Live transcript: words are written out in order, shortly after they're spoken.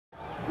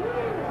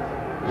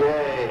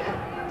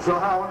So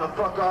how in the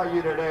fuck are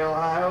you today,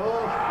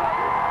 Ohio?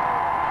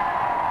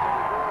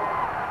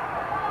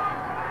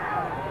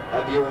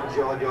 Have you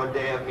enjoyed your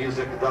day of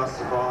music thus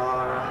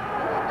far?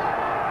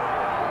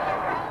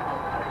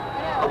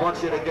 I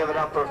want you to give it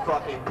up for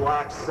fucking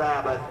Black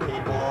Sabbath,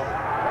 people.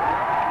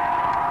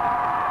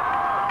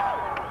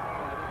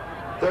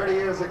 30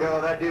 years ago,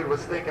 that dude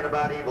was thinking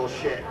about evil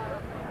shit.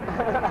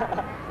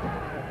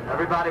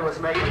 Everybody was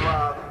making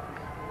love.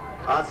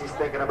 Ozzy's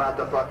thinking about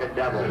the fucking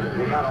devil.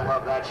 You gotta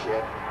love that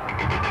shit.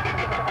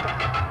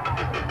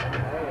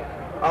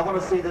 I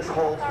want to see this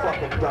whole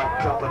fucking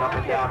dump jumping up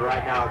and down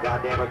right now,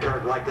 goddamn it,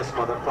 Gerd, light this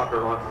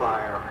motherfucker on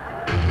fire.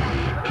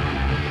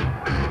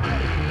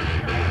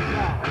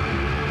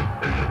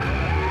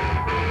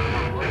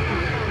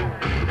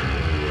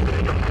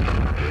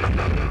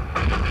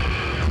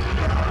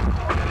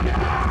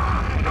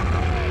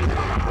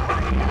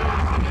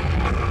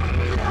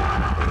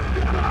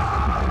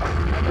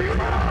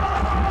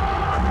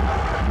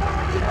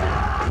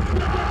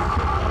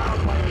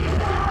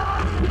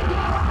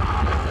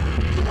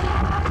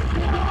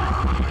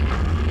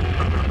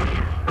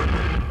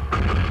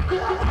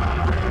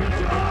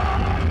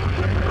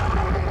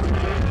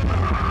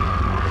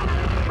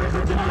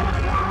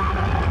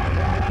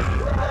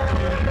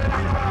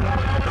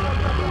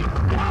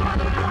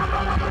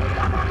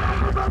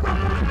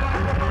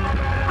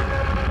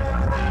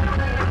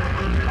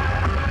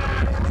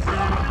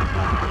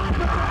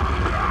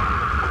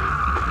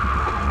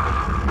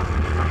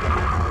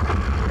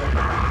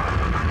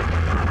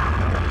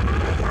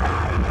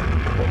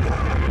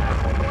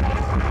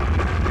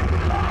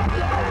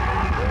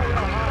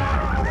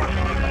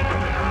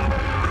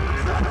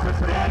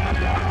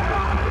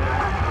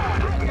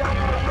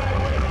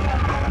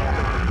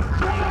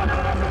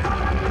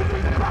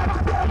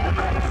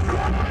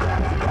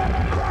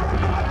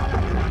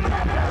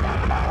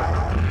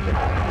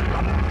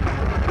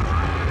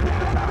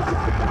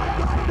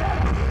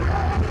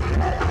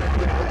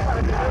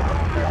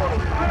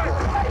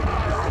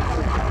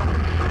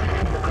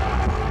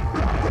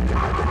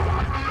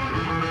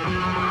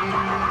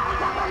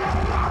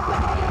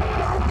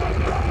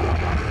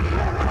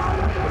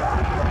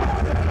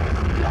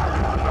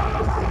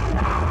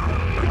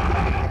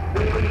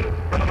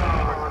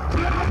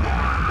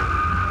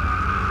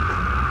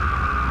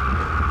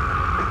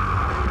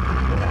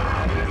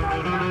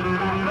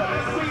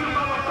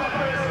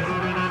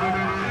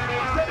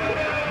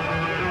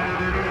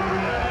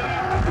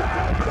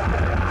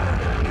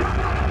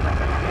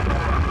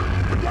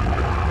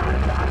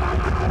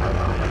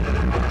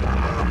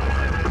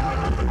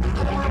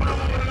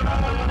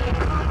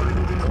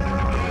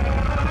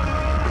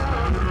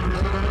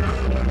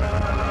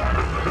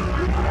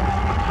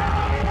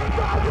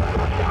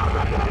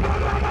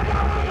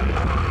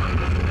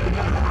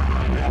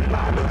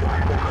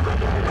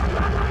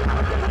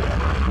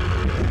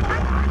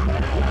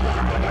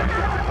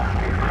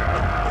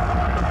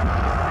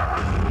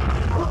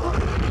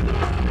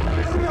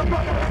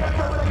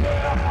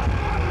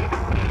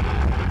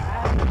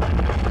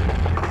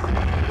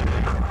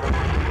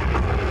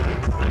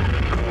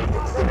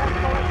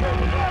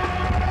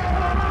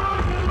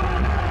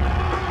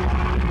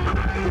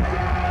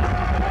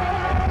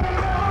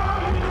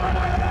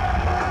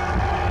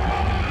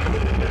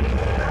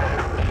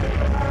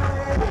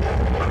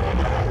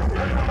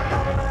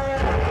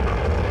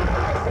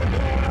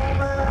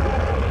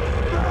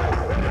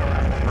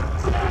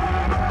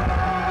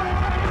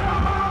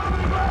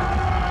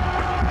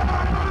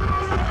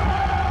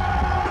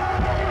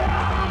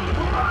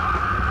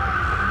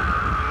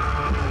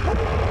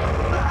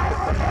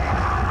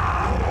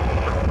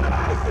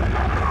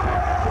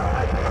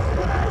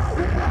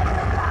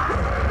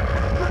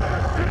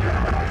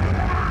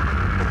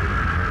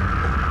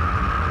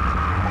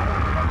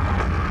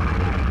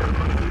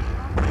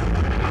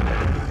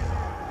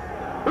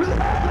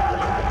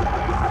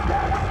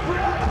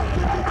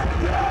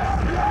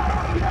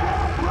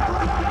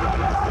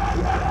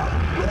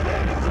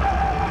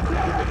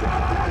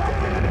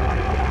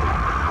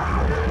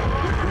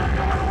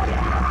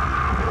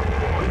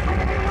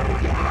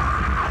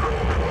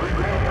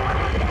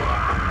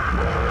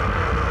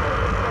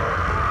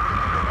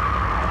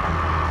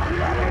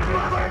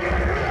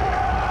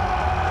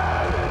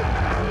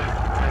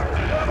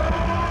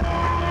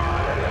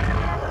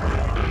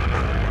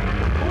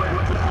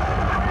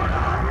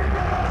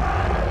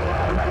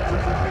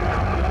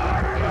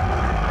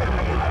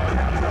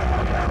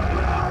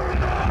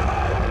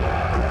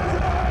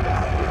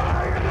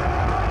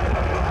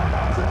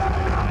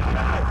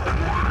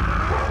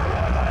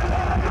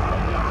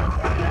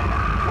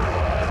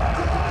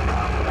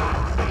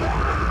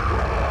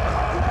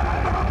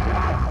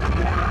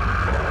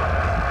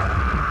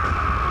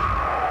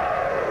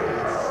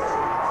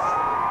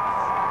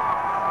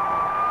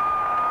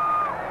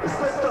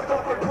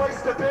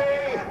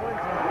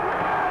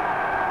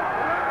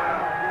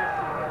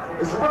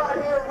 It's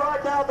right here,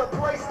 right now, the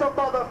place to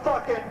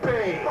motherfucking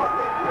be.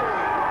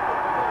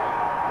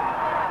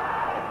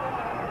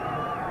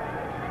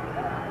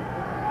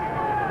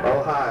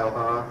 Ohio,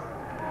 huh?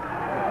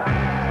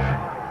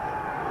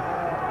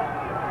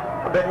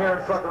 I've been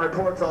hearing fucking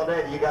reports all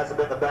day that you guys have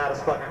been the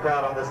baddest fucking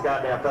crowd on this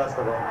goddamn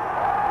festival.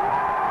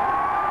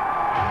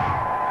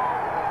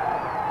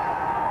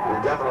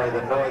 You're definitely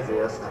the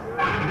noisiest.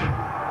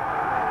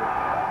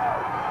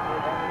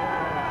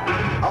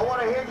 I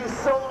want to hear you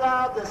so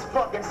loud this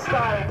fucking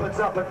sky opens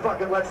up and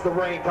fucking lets the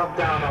rain come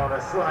down on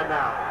us right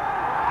now.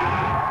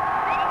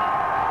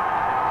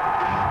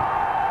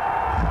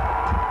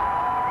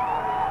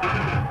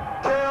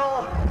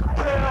 Kill,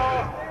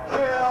 kill,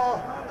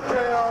 kill,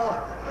 kill,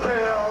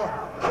 kill,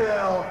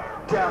 kill.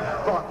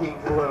 Death fucking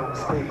blooms,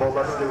 people.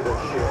 Let's do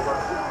this shit.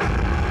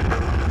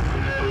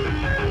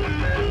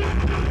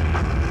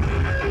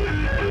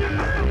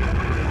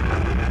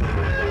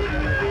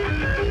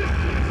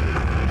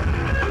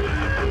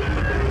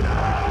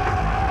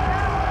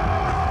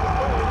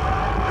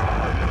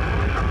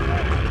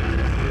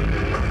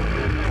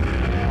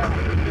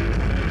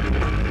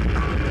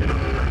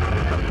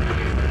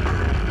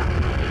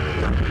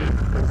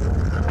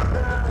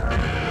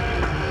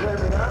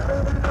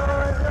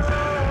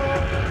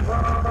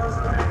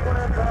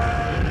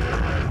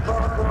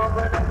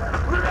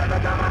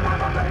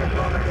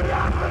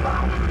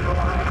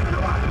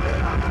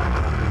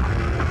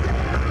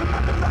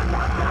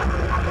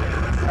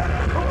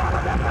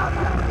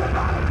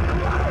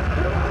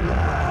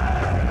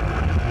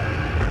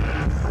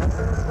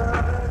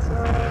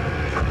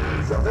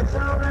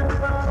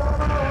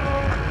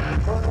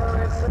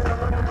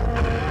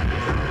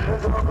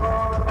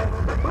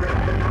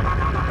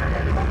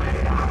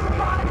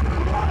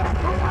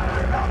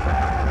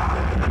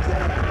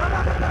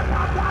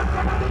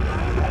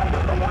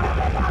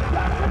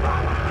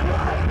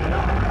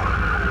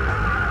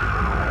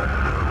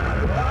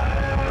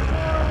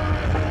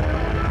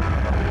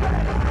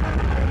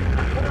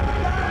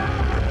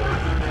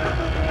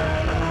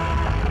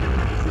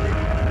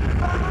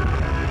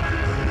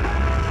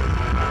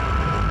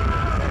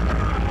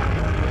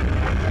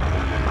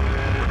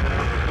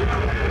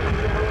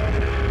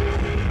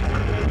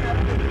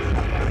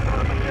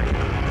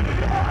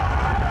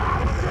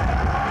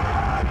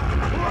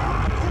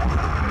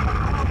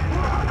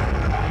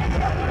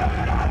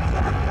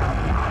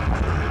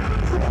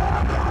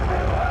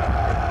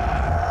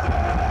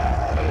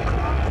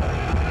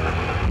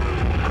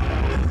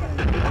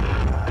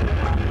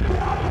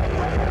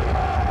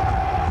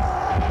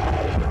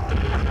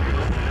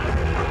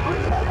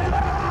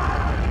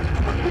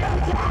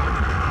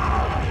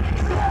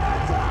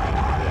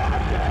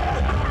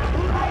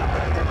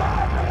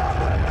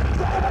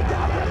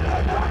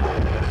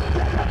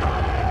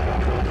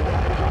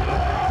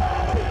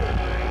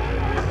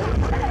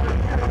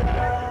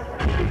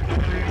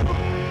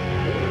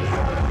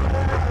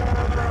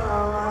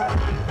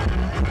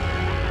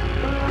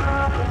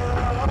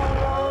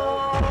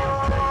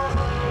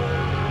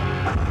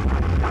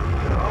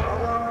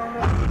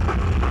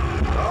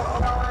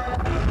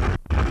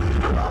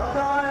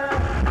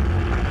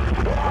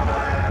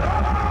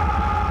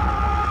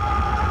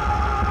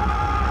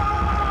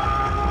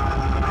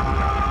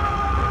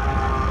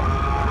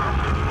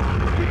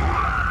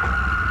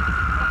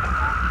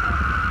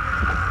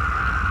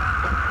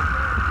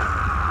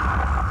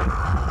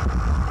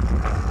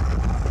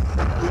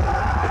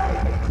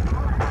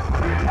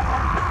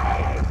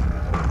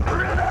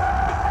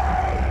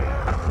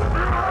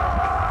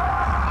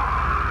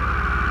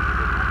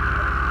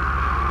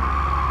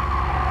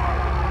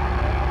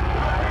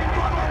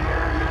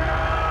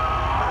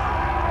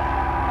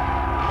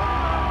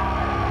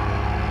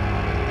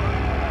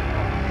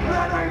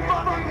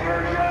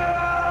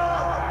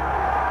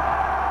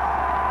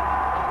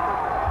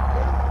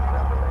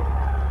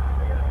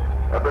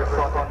 Every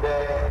fucking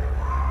day,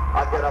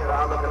 I get up and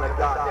I look in the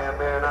goddamn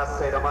mirror and I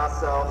say to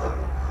myself,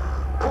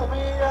 pull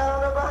me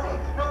out of the body,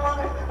 no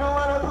money,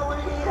 pull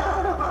me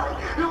out of the body,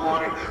 no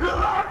money,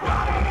 no money,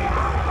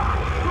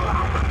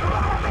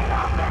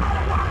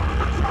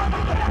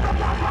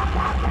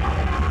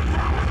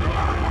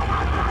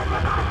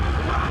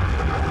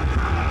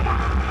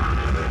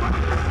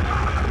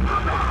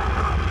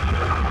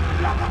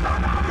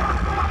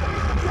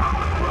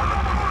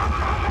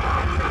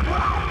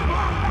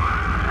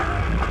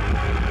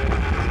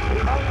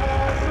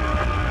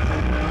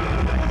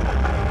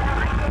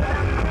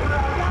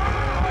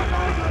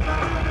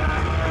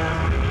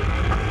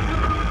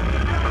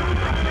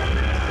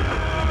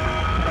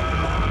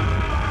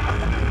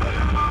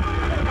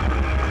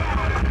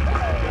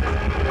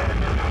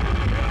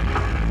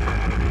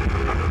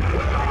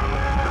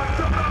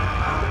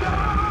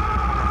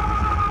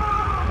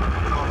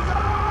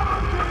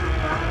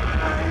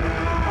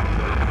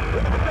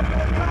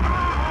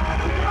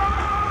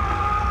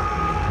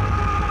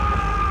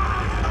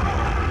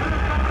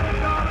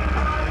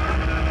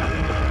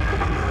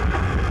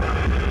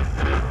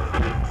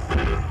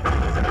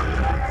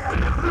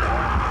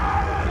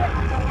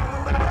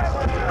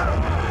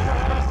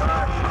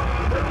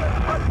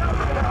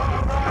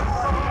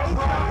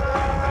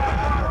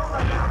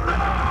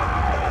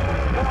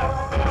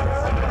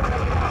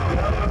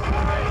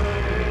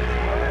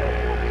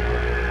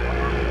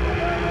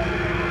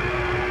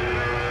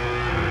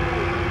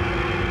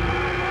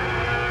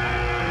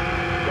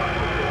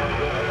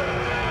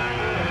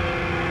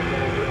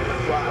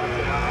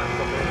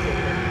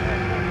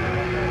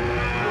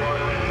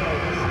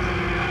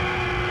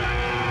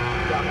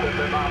 Doctors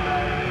in my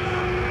veins.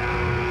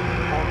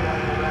 All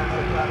day the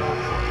rancid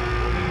petals.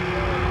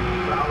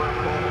 Flowering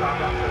full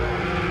conductor.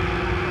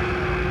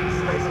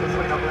 Space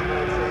between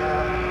oblivions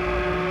here.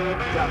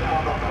 Death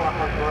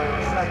motherfucking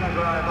blues. Thank you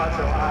very much,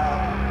 Ohio.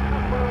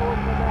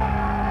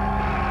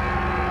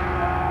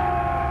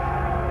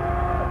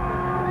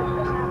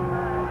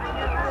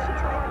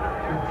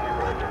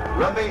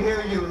 Let me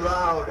hear you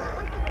loud.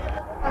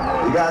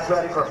 You guys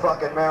ready for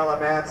fucking Marilyn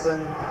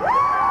Manson?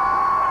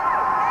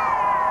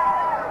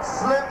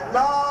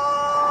 Slipknot!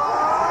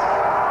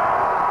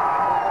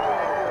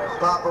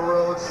 Papa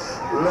Roach,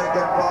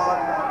 Linkin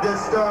Park,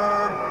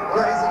 Disturbed,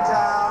 Crazy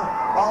Town,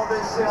 all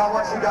this shit. I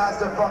want you guys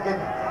to fucking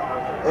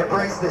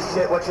embrace this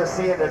shit, what you're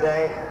seeing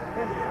today.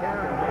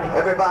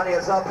 Everybody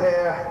is up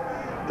here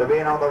to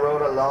being on the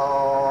road a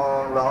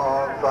long,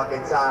 long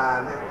fucking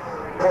time.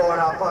 Pouring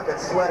our fucking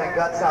sweat and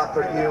guts out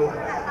for you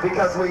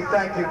because we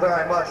thank you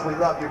very much. We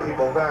love you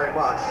people very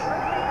much.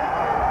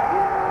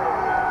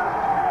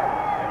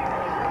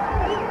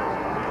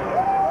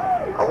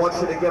 I want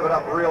you to give it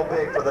up real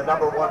big for the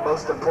 #1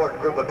 most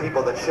important group of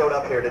people that showed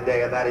up here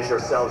today, and that is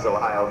yourselves,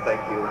 Ohio.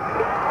 Thank you.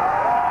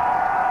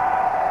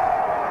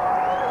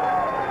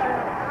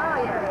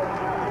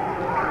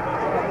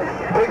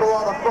 People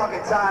all the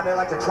fucking time, they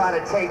like to try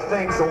to take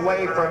things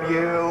away from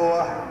you.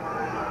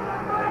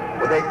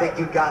 When they think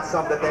you got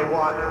something they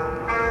want,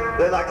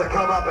 they like to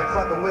come up and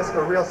fucking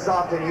whisper real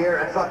soft in your ear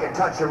and fucking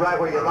touch you right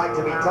where you like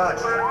to be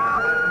touched.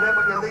 And then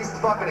when you're least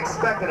fucking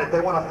expecting it,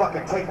 they want to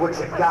fucking take what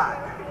you got.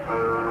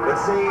 But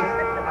see,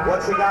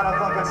 what you gotta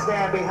fucking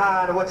stand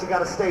behind and what you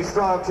gotta stay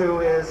strong to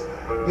is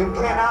you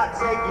cannot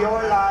take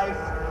your life,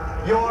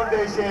 your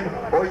vision,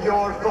 or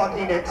your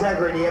fucking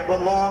integrity. It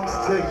belongs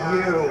to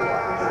you.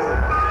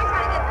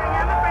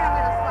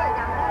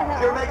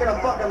 If you're making a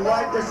fucking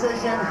life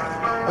decision,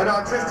 an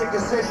artistic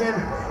decision,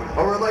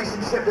 a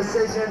relationship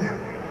decision,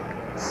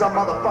 some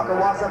motherfucker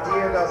walks up to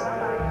you and goes,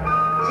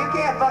 you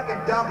can't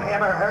fucking dump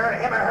him or her.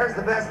 Him or her's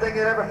the best thing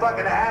that ever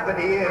fucking happened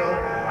to you.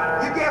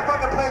 You can't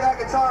fucking play that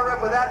guitar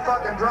riff with that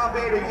fucking drum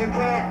beat, and you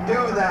can't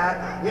do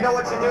that. You know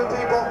what you do,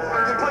 people?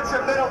 You put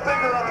your middle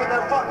finger up in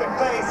their fucking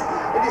face,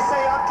 and you say,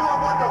 I'm doing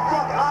what the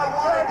fuck I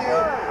want to do,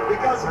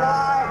 because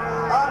why?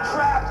 I'm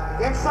trapped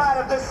inside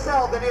of this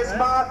cell that is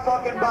my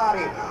fucking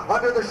body,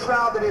 under the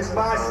shroud that is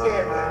my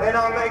skin, and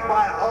I'll make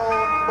my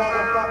own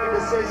motherfucking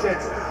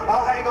decisions.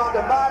 I'll hang on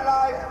to my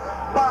life,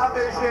 my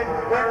vision,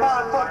 and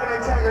my fucking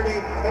integrity,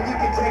 and you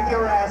can take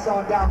your ass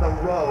on down the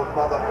road,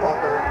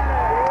 motherfucker.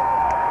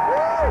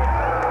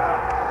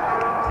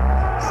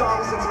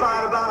 Songs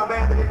inspired about a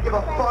man that didn't give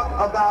a fuck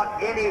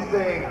about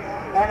anything,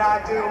 and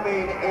I do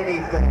mean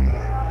anything.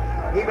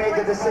 He made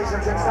the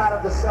decisions inside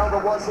of the cell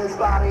that was his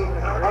body,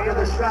 under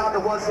the shroud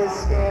that was his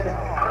skin,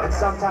 and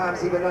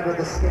sometimes even under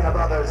the skin of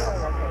others.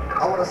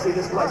 I want to see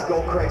this place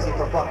go crazy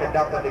for fucking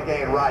nothing to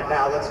gain right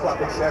now. Let's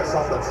fucking share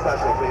something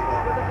special, people.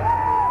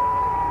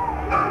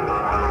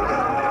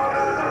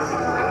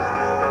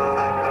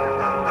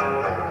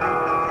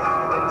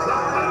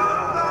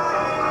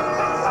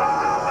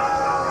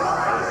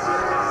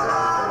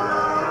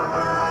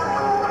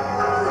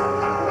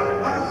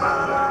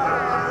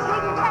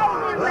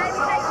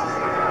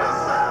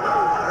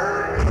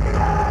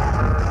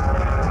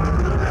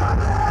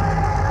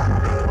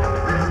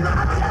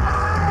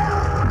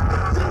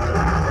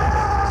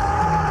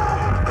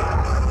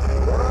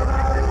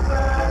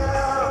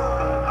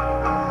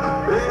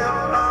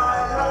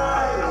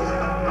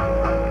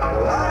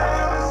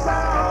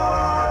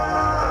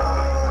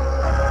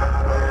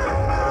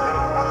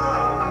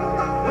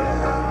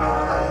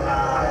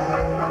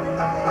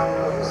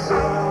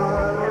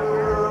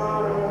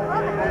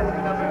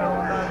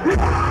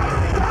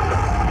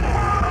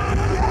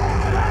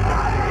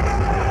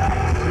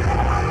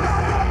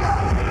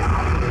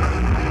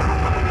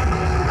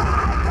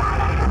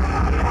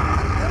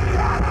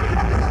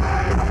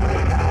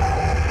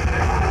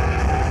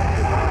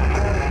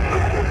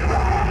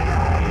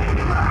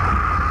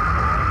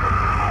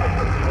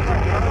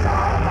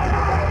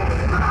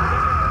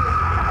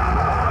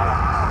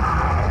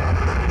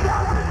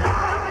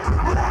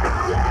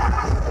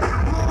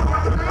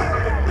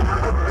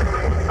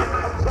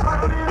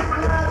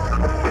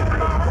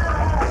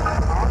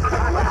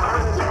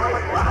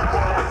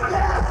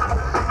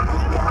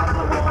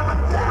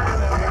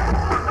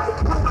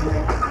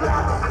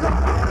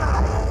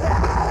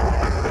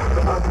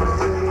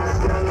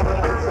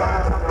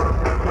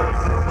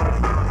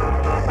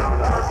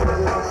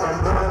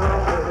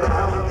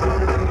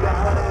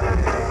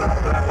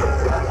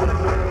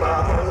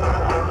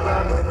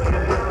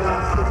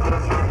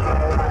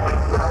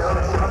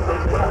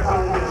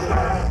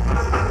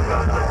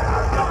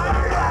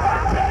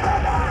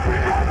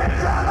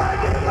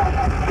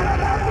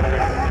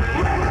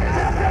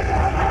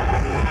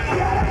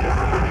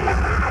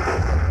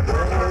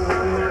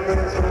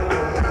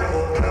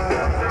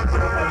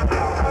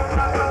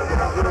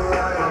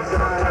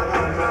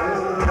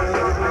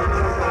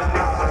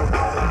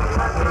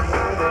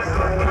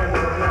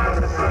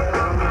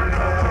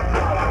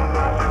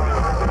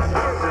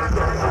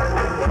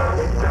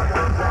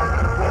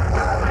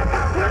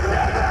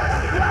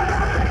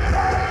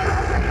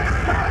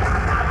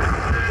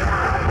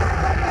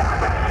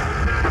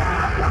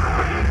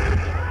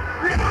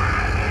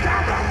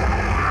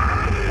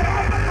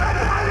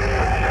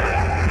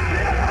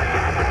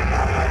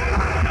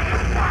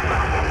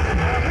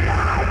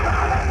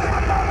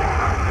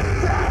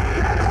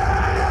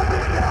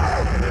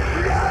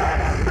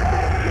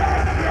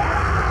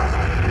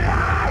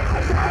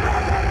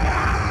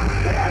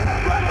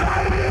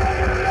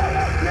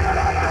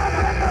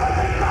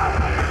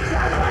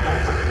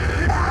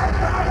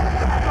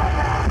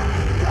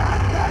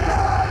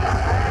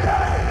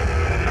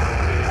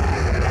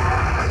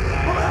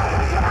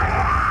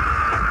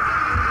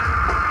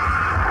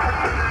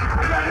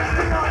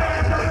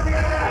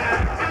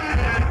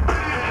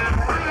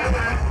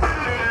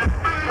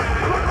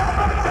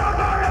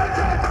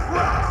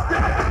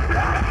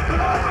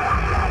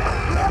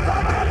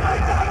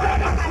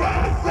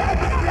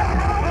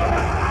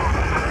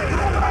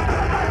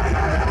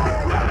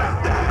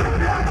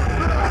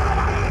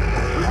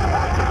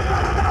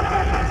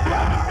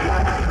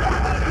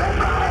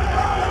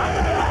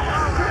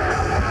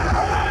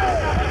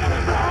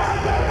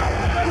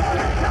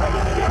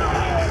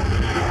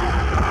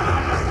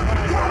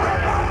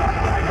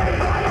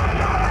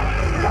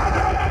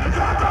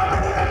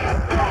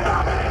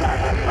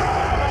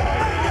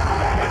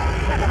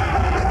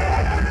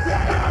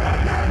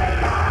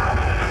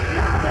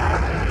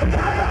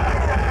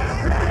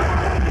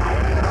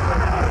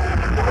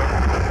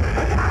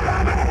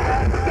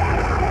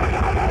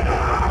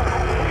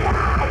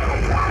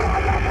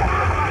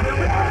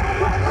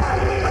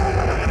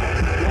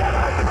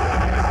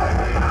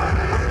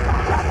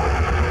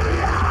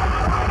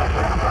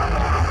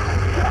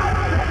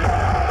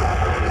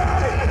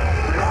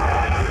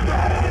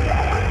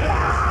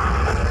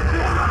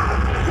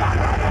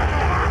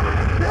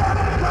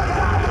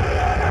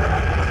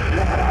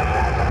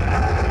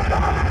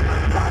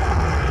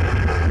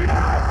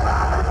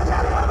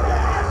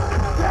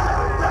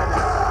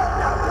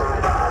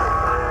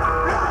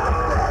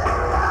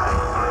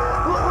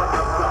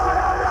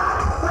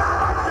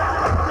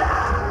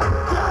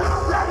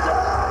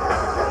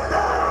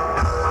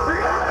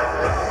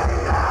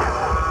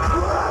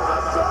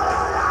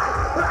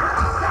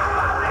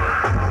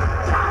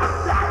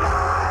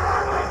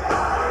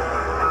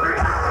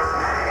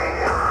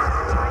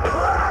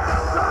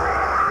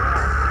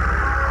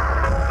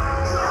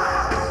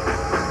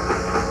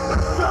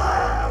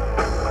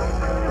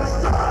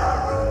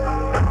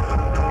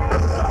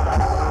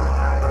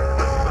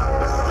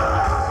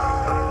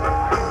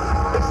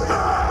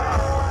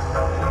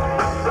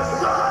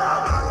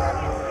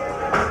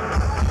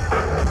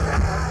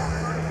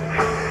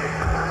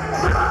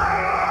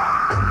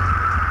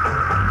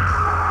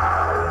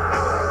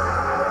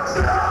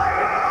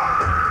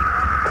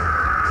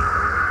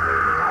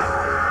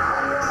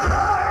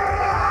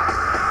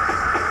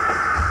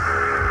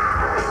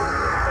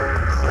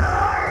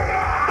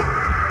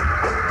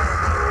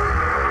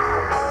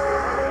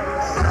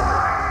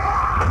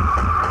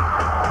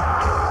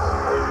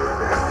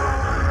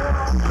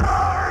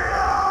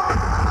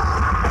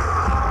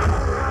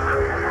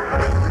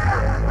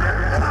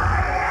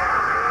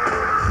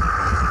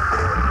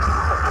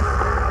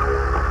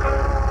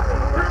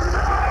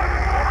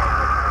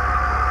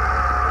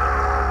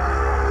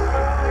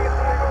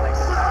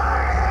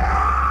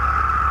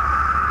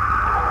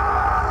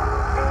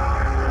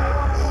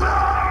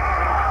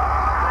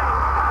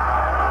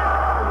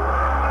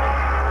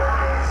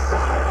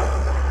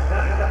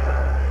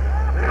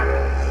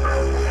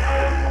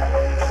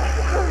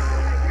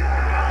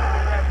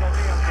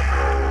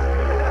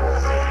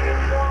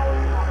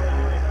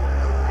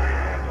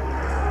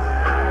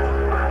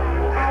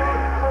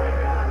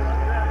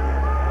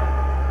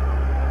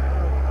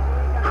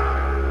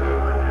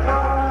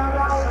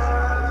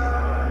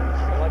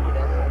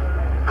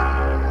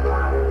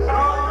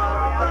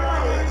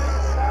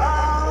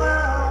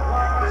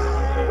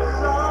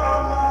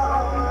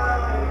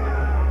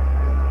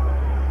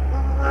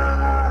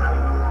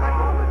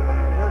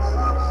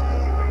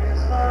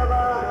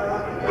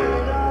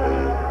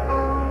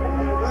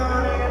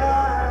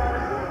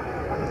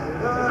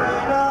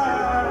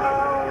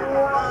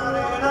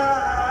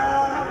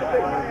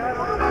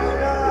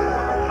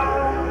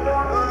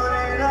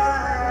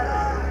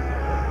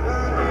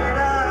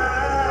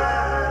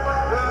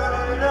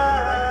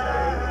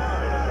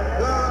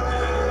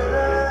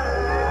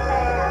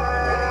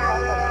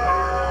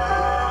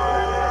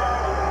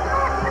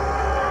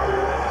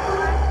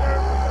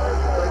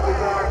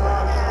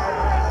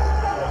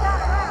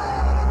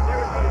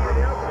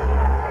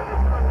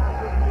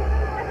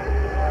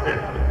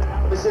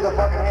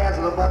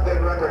 to the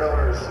Mudvayne record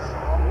owners.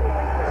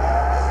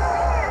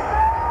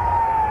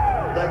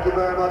 Thank you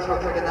very much for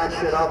picking that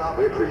shit up.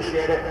 We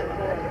appreciate it.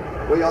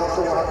 We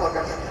also want to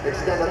fucking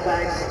extend a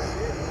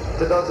thanks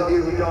to those of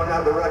you who don't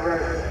have the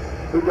record,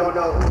 who don't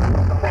know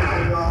what the fuck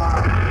we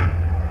are,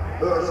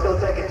 who are still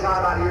taking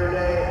time out of your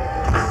day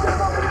to step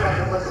up and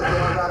fucking listen to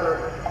our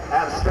rather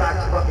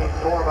abstract fucking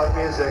form of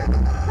music.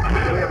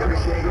 We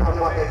appreciate your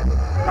fucking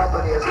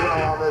company as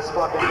well on this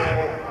fucking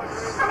day.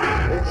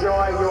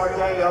 Enjoy your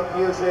day of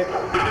music.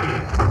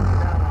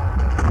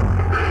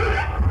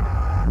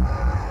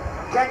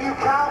 Can you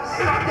count,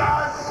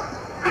 suckers?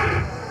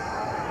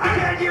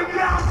 Can you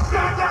count,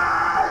 suckers?